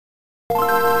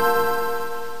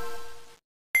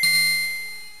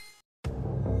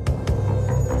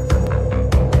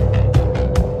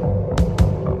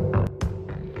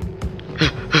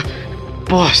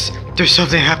Boss, there's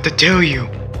something I have to tell you.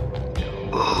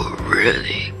 Oh,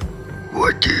 really?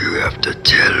 What do you have to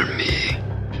tell me?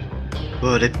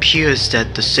 Well, it appears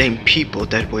that the same people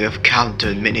that we have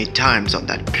countered many times on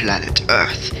that planet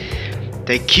Earth,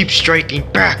 they keep striking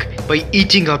back by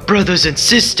eating our brothers and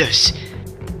sisters.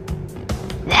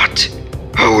 What?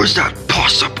 How is that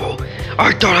possible?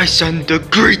 I thought I sent the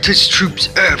greatest troops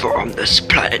ever on this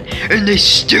planet, and they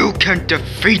still can't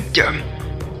defeat them.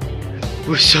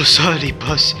 We're so sorry,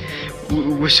 boss.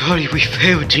 We're sorry we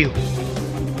failed you.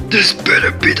 This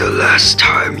better be the last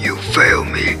time you fail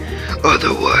me,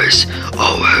 otherwise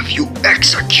I'll have you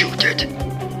executed.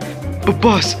 But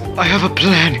boss, I have a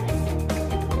plan.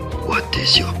 What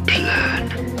is your plan?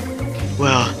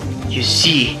 Well, you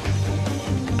see,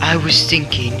 I was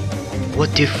thinking,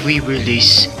 what if we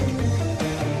release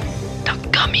the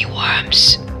gummy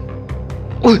worms?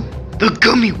 Oh, the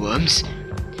gummy worms?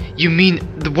 You mean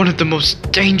one of the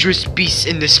most dangerous beasts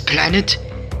in this planet?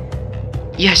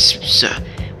 Yes, sir.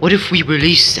 What if we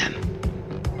release them?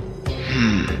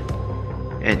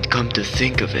 And come to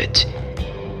think of it,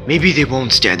 maybe they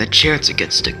won't stand a chance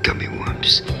against the gummy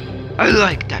worms. I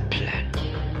like that plan.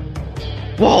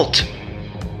 Walt!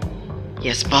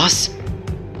 Yes, boss?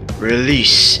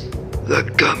 Release The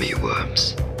gummy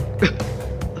worms.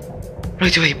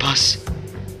 Right away, boss.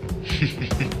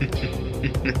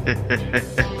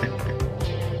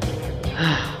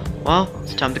 Well,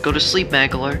 it's time to go to sleep,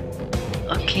 Magalore.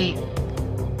 Okay.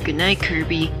 Good night,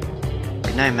 Kirby.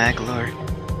 Good night, Magalore.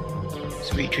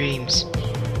 Sweet dreams.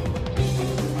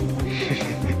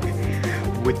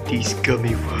 With these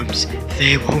gummy worms,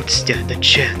 they won't stand a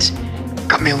chance.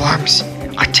 Gummy worms,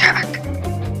 attack!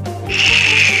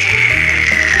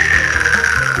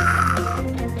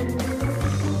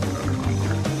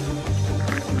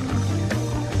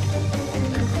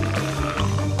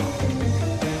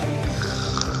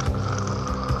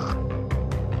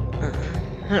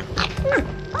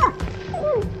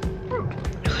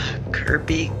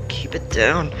 Kirby, keep it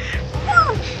down.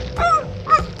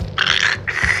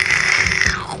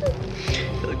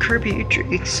 Kirby, you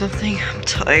drinking something? I'm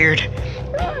tired.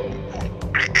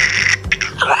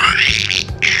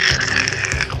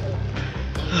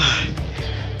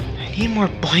 I need more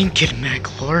blanket,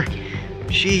 Magalore.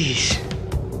 Jeez.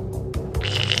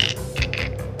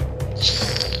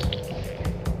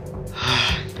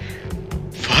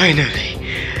 Finally.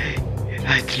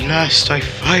 At last I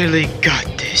finally got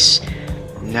this.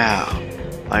 Now,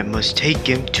 I must take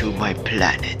him to my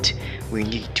planet. We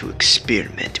need to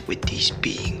experiment with these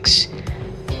beings.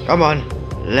 Come on,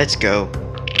 let's go.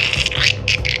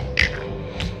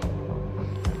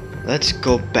 Let's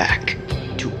go back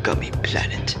to Gummy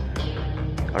Planet.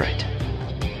 Alright.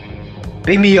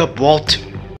 Pick me up, Walt.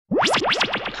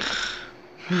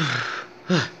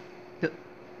 Huh,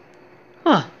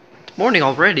 it's morning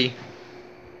already.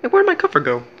 Hey, where'd my cover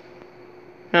go?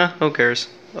 Who cares?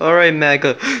 Alright,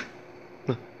 Magalore?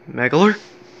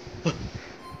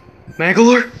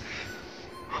 Magalore?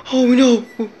 Oh no!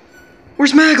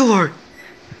 Where's Magalore?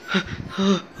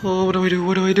 Oh, what do I do?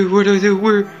 What do I do? What do I do?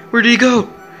 Where did he go?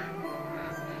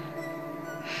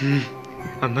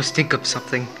 I must think of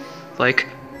something. Like,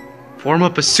 form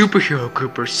up a superhero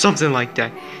group or something like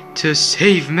that to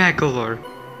save Magalore.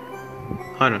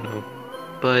 I don't know.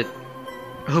 But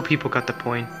I hope people got the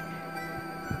point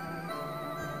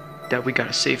that we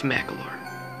gotta save Magalore.